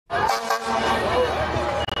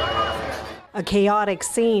A chaotic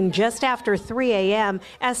scene just after 3 a.m.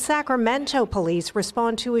 as Sacramento police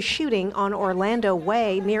respond to a shooting on Orlando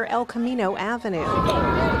Way near El Camino Avenue.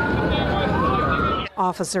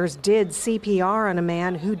 Officers did CPR on a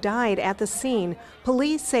man who died at the scene.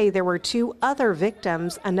 Police say there were 2 other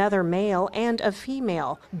victims, another male and a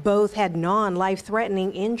female. Both had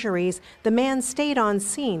non-life-threatening injuries. The man stayed on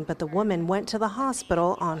scene, but the woman went to the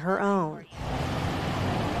hospital on her own.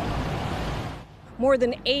 More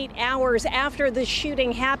than 8 hours after the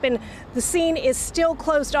shooting happened, the scene is still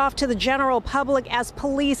closed off to the general public as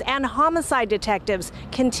police and homicide detectives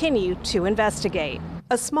continue to investigate.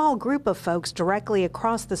 A small group of folks directly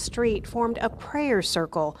across the street formed a prayer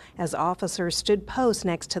circle as officers stood post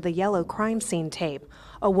next to the yellow crime scene tape.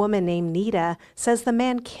 A woman named Nita says the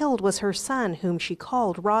man killed was her son, whom she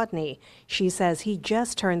called Rodney. She says he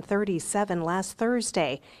just turned 37 last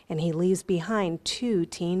Thursday, and he leaves behind 2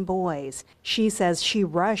 teen boys. She says she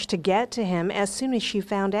rushed to get to him as soon as she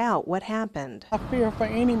found out what happened. I fear for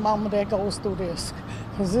any mama that goes through this,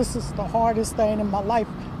 because this is the hardest thing in my life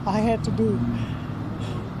I had to do.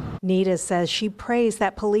 Nita says she prays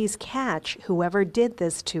that police catch whoever did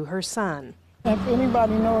this to her son. If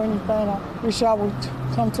anybody know anything, I wish I would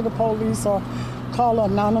come to the police or call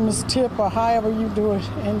an anonymous tip or however you do it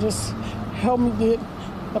and just help me get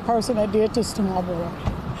the person that did this to my boy.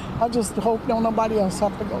 I just hope don't nobody else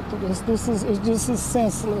have to go through this. This is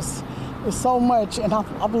senseless. It's so much, and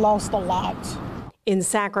I've lost a lot. In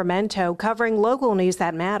Sacramento, covering local news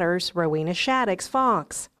that matters, Rowena Shaddix,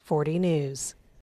 Fox 40 News.